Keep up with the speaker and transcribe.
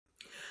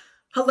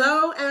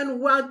Hello and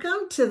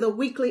welcome to the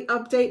weekly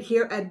update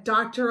here at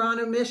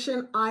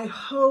Doctoronamission. I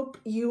hope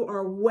you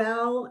are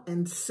well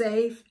and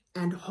safe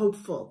and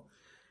hopeful.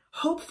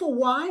 Hopeful,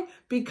 why?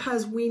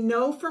 Because we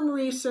know from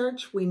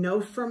research, we know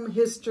from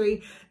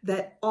history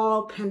that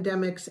all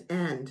pandemics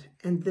end,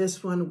 and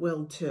this one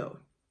will too.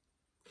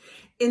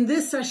 In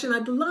this session,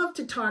 I'd love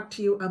to talk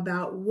to you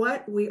about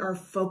what we are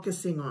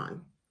focusing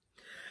on.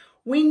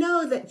 We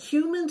know that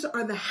humans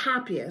are the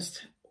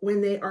happiest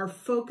when they are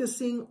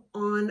focusing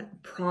on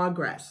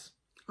progress.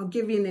 I'll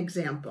give you an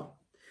example.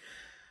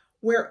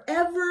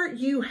 Wherever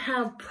you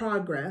have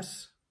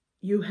progress,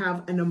 you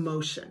have an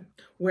emotion.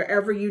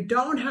 Wherever you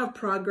don't have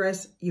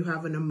progress, you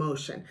have an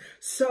emotion.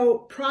 So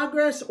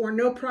progress or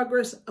no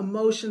progress,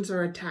 emotions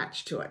are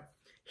attached to it.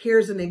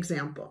 Here's an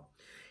example.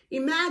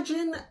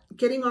 Imagine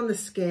getting on the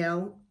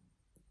scale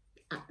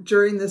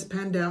during this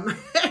pandemic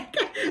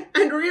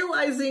and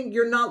realizing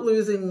you're not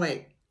losing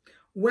weight.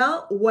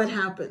 Well, what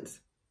happens?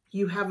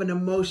 You have an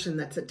emotion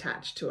that's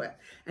attached to it.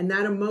 And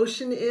that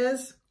emotion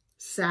is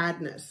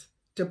sadness,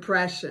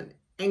 depression,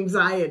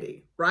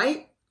 anxiety,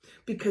 right?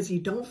 Because you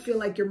don't feel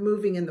like you're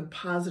moving in the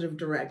positive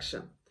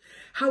direction.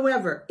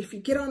 However, if you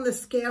get on the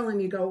scale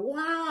and you go,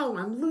 wow,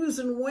 I'm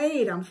losing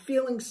weight, I'm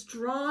feeling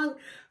strong,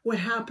 what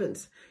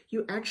happens?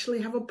 You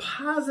actually have a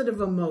positive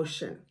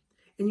emotion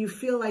and you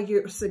feel like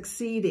you're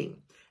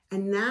succeeding.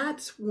 And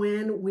that's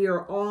when we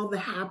are all the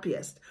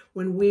happiest,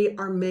 when we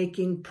are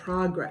making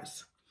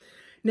progress.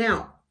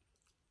 Now,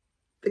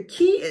 the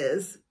key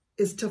is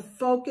to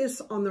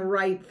focus on the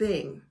right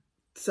thing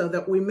so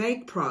that we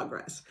make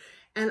progress.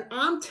 And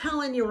I'm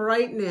telling you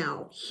right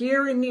now,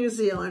 here in New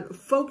Zealand,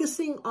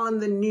 focusing on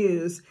the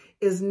news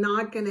is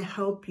not going to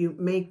help you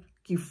make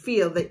you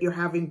feel that you're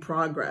having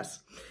progress.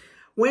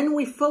 When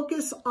we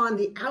focus on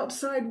the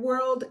outside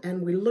world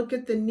and we look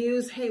at the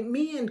news, hey,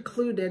 me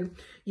included,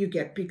 you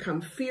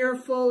become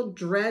fearful,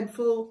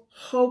 dreadful,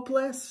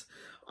 hopeless,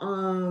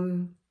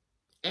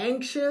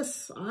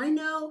 anxious. I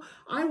know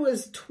I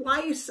was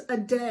twice a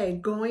day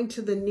going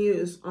to the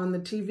news on the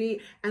TV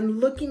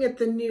and looking at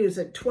the news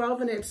at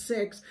 12 and at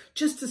 6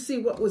 just to see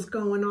what was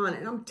going on.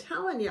 And I'm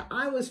telling you,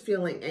 I was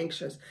feeling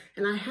anxious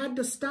and I had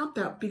to stop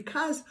that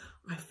because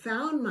I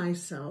found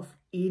myself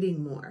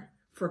eating more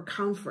for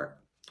comfort.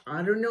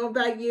 I don't know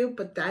about you,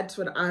 but that's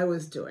what I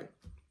was doing.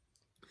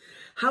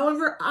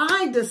 However,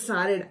 I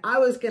decided I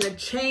was going to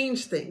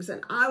change things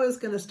and I was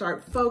going to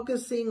start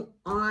focusing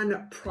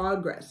on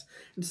progress.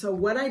 And so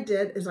what I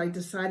did is I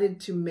decided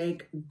to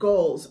make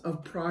goals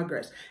of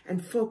progress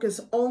and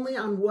focus only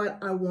on what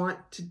I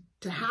want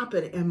to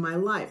happen in my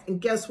life. And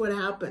guess what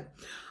happened?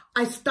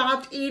 I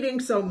stopped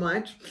eating so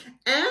much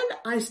and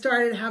I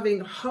started having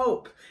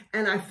hope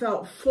and I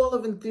felt full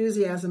of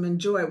enthusiasm and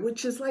joy,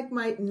 which is like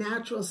my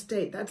natural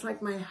state. That's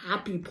like my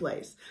happy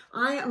place.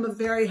 I am a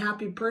very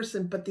happy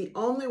person, but the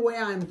only way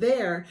I'm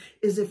there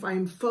is if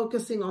I'm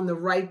focusing on the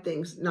right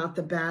things, not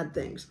the bad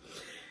things.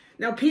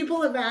 Now,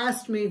 people have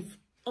asked me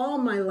all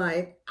my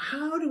life,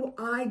 how do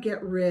I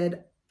get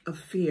rid of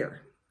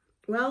fear?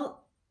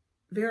 Well,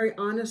 very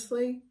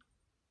honestly,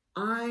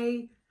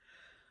 I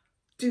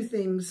do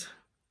things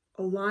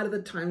a lot of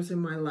the times in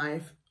my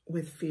life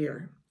with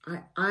fear.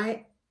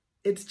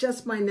 It's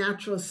just my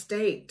natural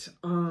state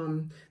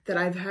that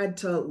I've had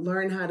to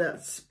learn how to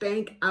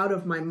spank out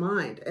of my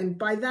mind. And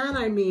by that,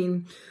 I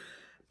mean,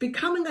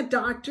 becoming a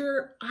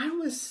doctor, I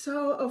was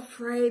so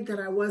afraid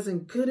that I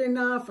wasn't good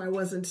enough, I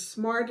wasn't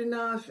smart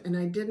enough, and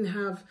I didn't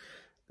have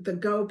the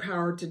go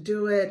power to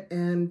do it.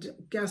 And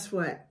guess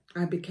what?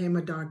 I became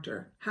a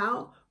doctor.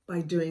 How?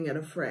 By doing it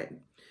afraid.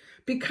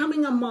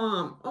 Becoming a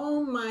mom.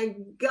 Oh my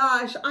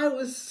gosh, I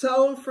was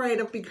so afraid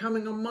of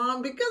becoming a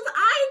mom because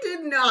I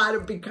didn't know how to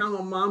become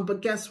a mom.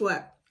 But guess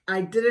what? I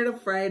did it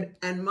afraid.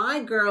 And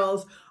my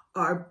girls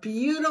are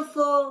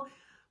beautiful,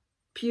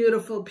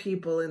 beautiful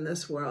people in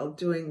this world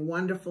doing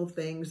wonderful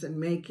things and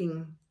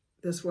making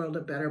this world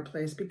a better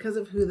place because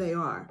of who they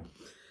are.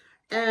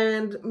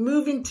 And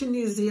moving to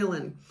New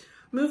Zealand.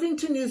 Moving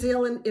to New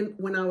Zealand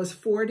when I was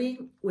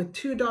 40 with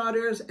 2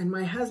 daughters and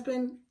my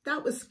husband,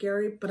 that was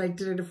scary, but I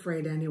did it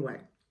afraid anyway.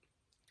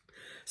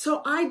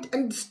 So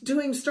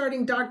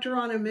starting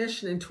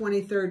Doctoronamission in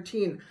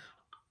 2013.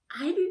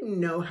 I didn't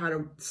know how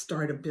to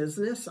start a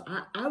business.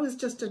 I was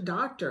just a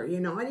doctor, you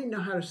know. I didn't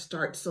know how to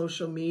start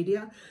social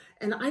media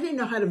and I didn't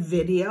know how to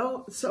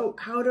video. So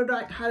how did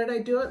I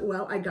do it?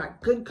 Well, I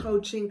got good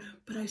coaching,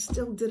 but I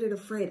still did it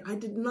afraid.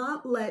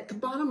 The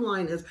bottom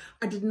line is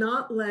I did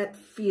not let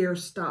fear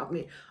stop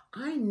me.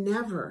 I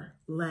never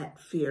let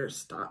fear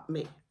stop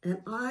me.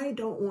 And I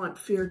don't want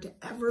fear to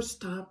ever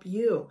stop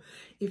you.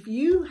 If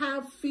you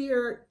have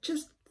fear,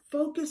 just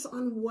focus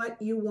on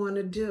what you want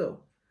to do.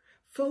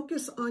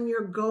 Focus on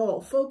your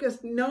goal.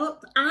 No,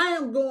 I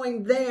am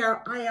going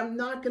there. I am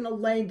not going to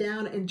lay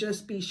down and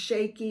just be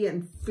shaky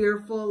and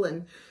fearful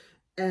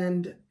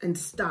and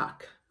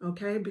stuck,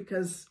 okay?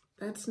 Because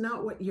that's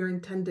not what you're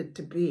intended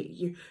to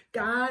be.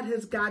 God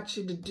has got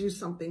you to do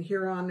something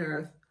here on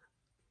earth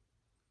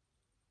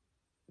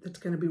that's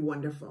going to be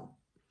wonderful.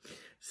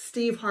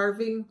 Steve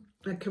Harvey,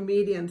 a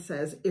comedian,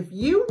 says, if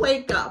you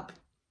wake up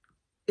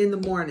in the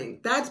morning.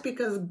 That's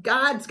because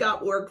God's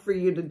got work for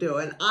you to do.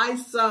 And I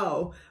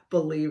so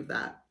believe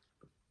that.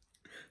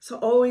 So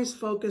always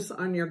focus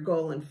on your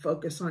goal and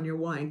focus on your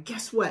why. And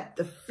guess what?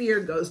 The fear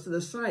goes to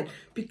the side.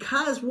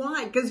 Because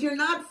why? Because you're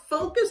not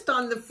focused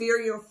on the fear,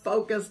 you're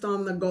focused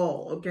on the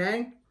goal,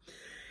 okay?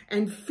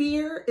 And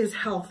fear is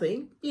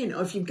healthy, you know,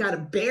 if you've got a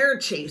bear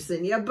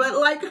chasing you, but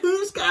like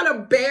who's got a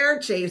bear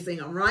chasing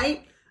them,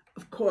 right?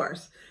 Of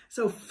course.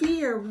 So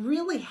fear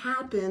really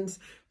happens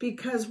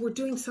because we're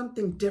doing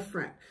something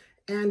different.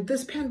 And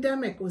this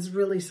pandemic was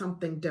really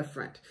something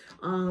different.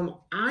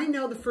 I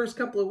know the first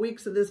couple of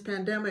weeks of this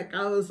pandemic,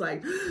 I was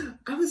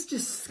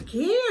just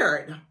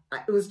scared.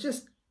 It was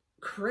just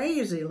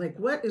crazy. Like,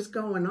 what is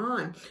going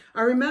on?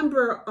 I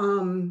remember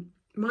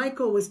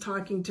Michael was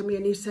talking to me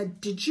and he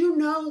said, did you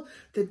know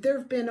that there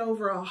have been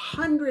over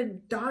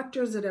 100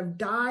 doctors that have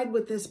died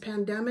with this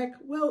pandemic?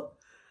 Well,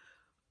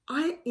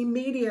 I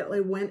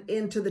immediately went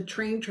into the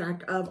train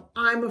track of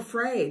I'm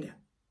afraid.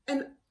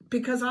 And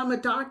because I'm a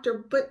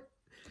doctor, but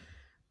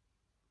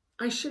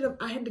I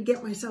had to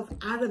get myself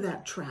out of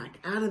that track,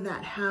 out of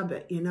that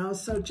habit, you know?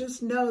 So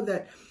just know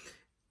that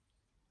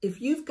if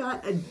you've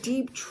got a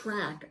deep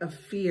track of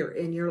fear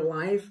in your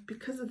life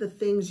because of the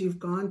things you've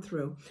gone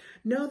through,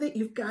 know that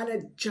you've got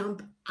to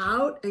jump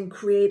out and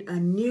create a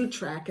new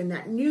track. And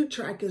that new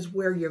track is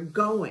where you're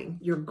going,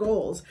 your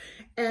goals.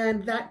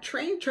 And that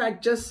train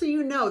track, just so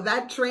you know,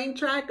 that train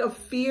track of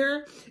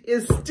fear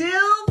is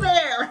still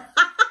there.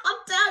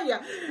 Tell you.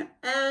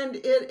 And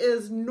it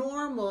is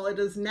normal, it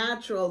is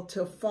natural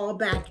to fall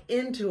back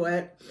into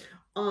it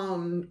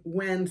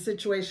when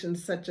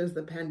situations such as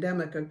the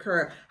pandemic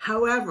occur.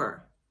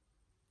 However,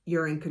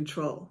 you're in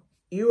control.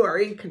 You are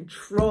in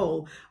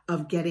control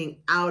of getting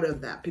out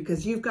of that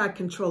because you've got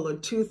control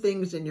of two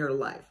things in your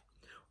life: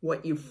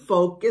 what you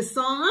focus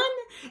on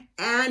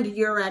and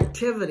your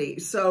activity.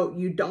 So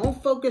you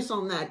don't focus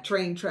on that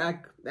train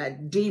track,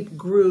 that deep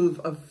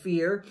groove of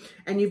fear,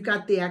 and you've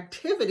got the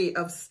activity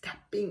of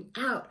stepping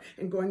out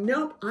and going,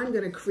 nope, I'm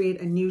going to create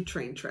a new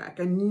train track,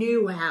 a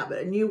new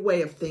habit, a new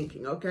way of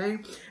thinking, okay?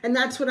 And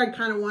that's what I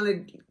kind of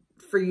wanted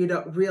for you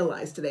to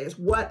realize today is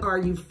what are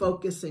you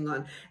focusing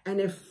on?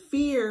 And if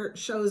fear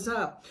shows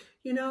up,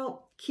 you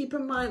know, keep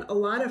in mind a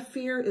lot of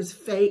fear is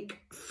fake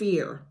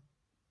fear.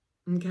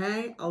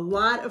 Okay, a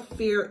lot of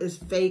fear is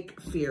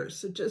fake fear.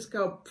 So just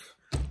go,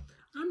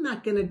 I'm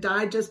not going to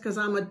die just because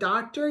I'm a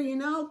doctor, you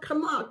know,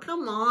 come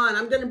on.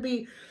 I'm going to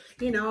be,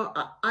 you know,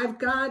 I've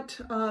got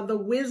the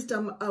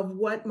wisdom of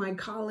what my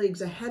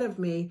colleagues ahead of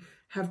me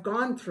have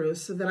gone through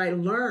so that I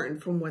learn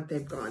from what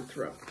they've gone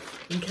through.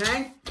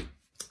 Okay.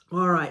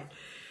 All right.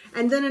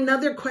 And then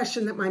another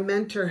question that my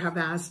mentor have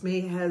asked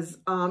me is,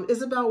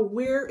 Isabel,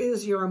 where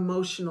is your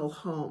emotional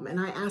home? And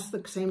I asked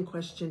the same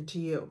question to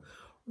you.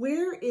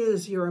 Where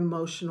is your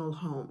emotional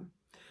home?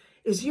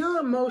 Is your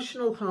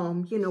emotional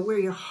home, you know, where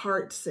your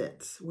heart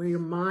sits, where your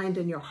mind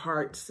and your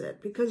heart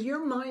sit? Because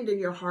your mind and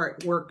your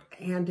heart work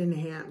hand in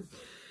hand.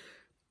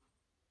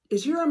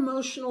 Is your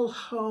emotional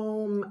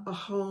home a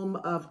home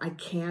of I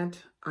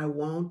can't, I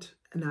won't,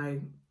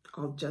 and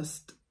I'll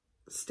just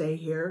stay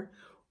here?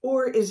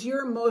 Or is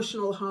your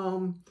emotional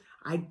home,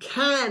 I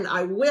can,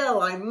 I will,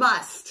 I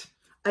must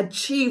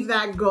achieve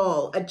that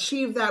goal,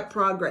 achieve that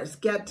progress,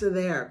 get to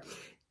there?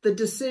 The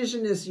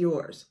decision is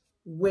yours,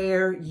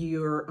 where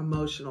your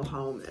emotional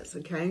home is,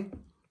 okay?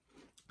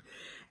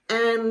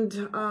 And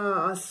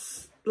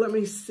let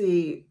me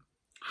see,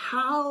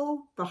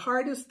 the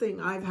hardest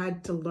thing I've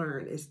had to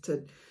learn is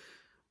to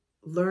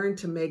learn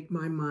to make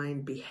my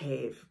mind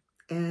behave.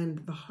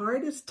 And the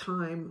hardest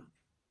time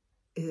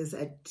is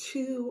at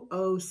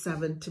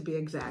 2:07 to be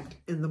exact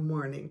in the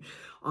morning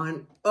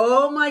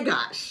oh my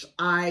gosh,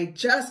 I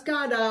just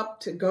got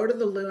up to go to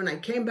the loo and I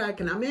came back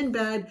and I'm in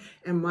bed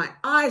and my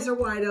eyes are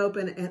wide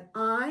open and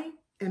I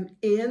am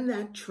in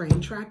that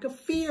train track of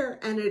fear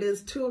and it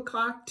is 2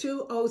 o'clock,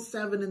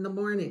 2:07 in the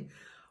morning.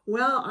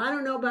 Well, I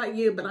don't know about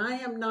you, but I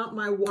am not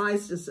my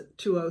wisest at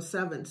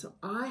 2:07. So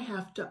I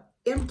have to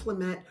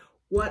implement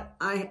what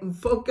I am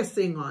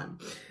focusing on.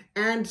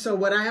 And so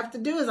what I have to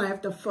do is I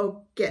have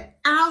to get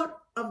out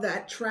of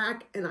that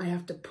track and I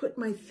have to put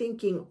my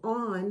thinking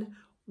on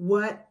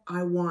what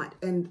I want.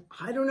 And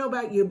I don't know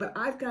about you, but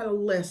I've got a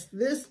list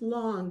this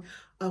long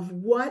of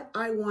what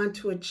I want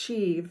to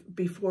achieve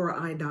before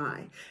I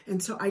die.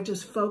 And so I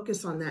just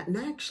focus on that and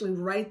actually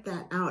write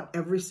that out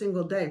every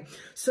single day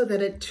so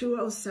that at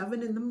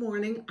 2:07 in the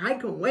morning, I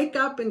can wake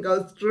up and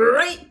go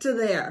straight to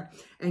there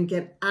and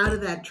get out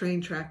of that train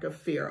track of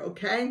fear,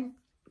 okay?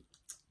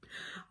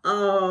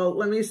 Oh,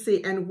 let me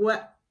see. And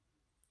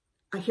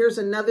here's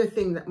another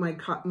thing that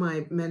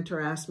my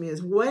mentor asked me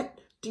is, what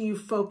do you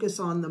focus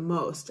on the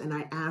most? And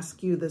I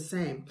ask you the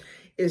same.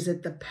 Is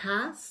it the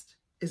past?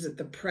 Is it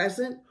the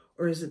present?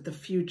 Or is it the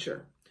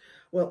future?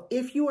 Well,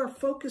 if you are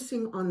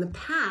focusing on the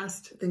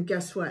past, then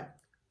guess what?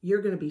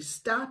 You're going to be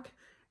stuck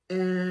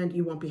and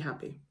you won't be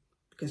happy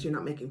because you're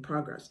not making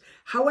progress.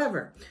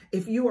 However,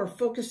 if you are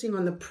focusing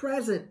on the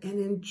present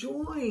and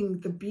enjoying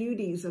the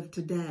beauties of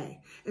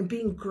today and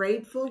being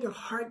grateful, your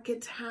heart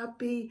gets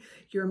happy,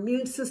 your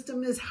immune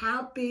system is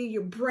happy,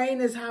 your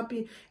brain is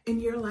happy,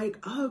 and you're like,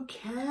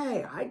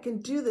 okay, I can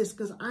do this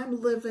because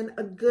I'm living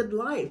a good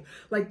life.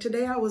 Like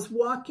today I was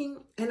walking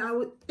and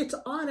it's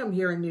autumn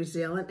here in New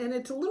Zealand and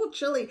it's a little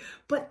chilly,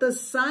 but the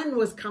sun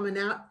was coming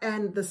out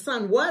and the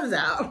sun was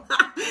out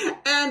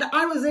and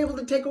I was able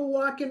to take a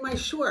walk in my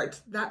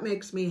shorts. That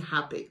makes me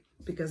happy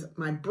because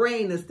my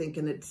brain is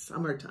thinking it's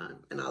summertime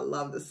and I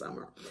love the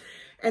summer.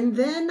 And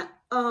then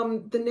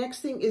the next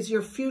thing is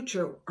your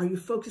future. Are you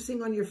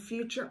focusing on your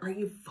future? Are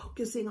you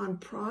focusing on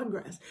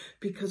progress?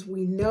 Because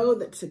we know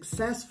that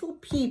successful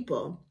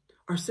people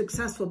are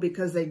successful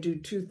because they do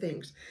two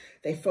things.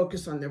 They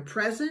focus on their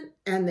present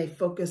and they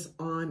focus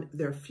on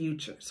their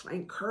future. So I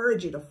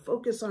encourage you to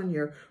focus on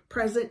your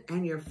present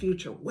and your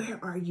future. Where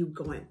are you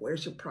going?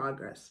 Where's your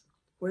progress?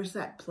 Where's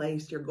that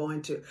place you're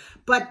going to?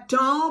 But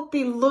don't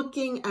be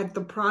looking at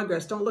the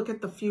progress. Don't look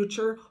at the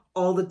future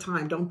all the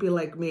time. Don't be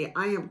like me.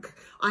 I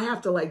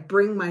have to like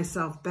bring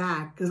myself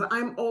back because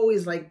I'm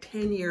always like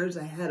 10 years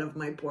ahead of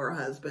my poor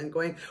husband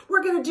going,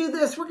 we're going to do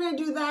this, we're going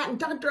to do that, and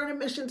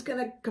Doctoronamission's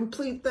going to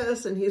complete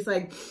this. And he's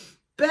like,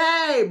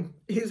 babe,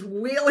 he's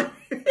wheeling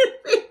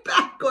me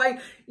back going,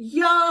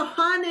 yo,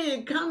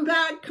 honey, come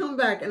back, come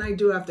back. And I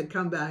do have to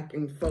come back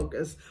and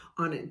focus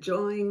on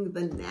enjoying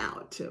the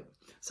now too.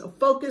 So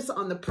focus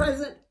on the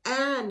present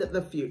and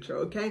the future,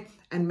 okay?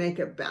 And make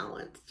it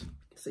balanced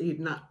so you're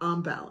not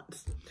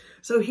unbalanced.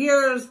 So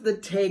here's the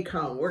take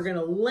home. We're going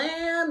to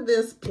land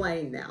this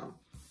plane now.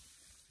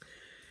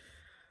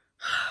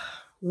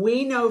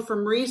 We know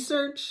from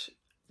research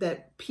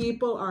that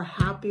people are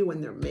happy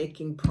when they're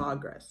making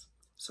progress.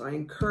 So I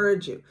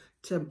encourage you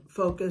to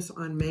focus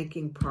on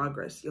making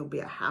progress. You'll be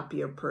a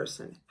happier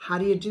person. How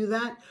do you do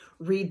that?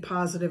 Read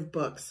positive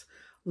books.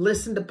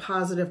 Listen to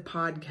positive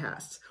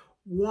podcasts.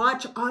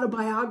 Watch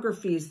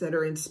autobiographies that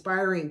are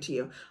inspiring to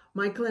you.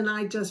 Michael and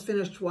I just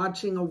finished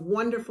watching a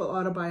wonderful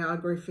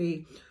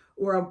autobiography,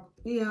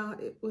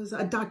 it was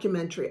a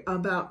documentary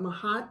about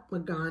Mahatma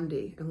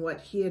Gandhi and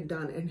what he had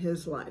done in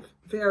his life.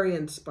 Very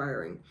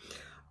inspiring.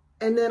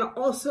 And then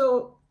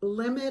also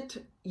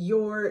limit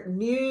your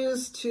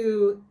news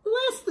to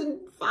less than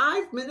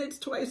 5 minutes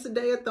twice a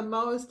day at the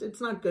most.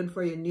 It's not good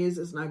for you. News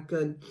is not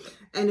good.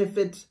 And if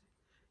it's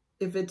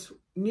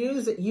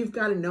news that you've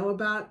got to know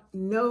about,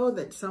 know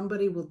that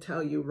somebody will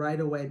tell you right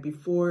away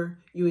before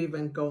you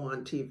even go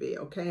on TV,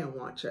 okay, and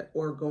watch it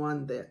or go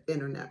on the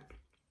internet.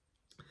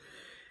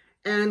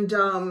 And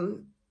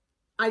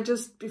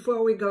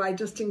before we go, I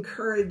just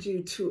encourage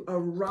you to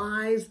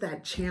arise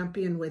that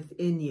champion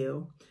within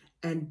you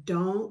and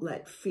don't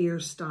let fear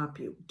stop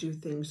you. Do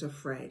things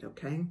afraid,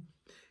 okay?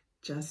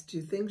 Just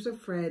do things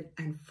afraid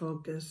and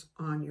focus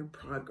on your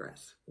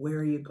progress. Where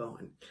are you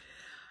going?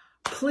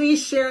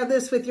 Please share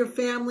this with your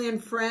family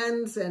and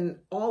friends and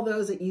all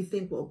those that you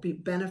think will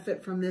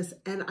benefit from this.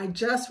 And I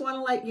just want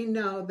to let you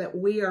know that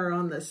we are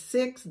on the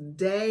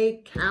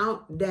 6-day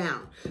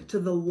countdown to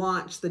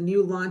the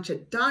new launch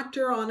at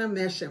Doctor on a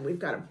Mission. We've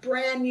got a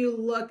brand new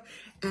look,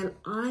 and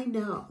I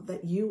know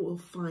that you will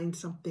find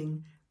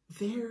something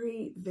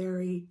very,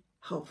 very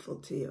helpful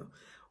to you.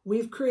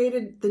 We've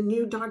created the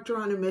new Doctor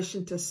on a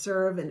Mission to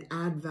serve and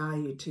add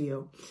value to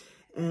you.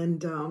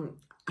 And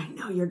I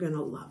know you're going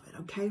to love it,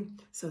 okay?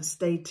 So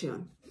stay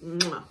tuned.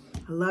 Mwah.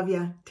 I love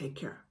you. Take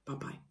care.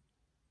 Bye-bye.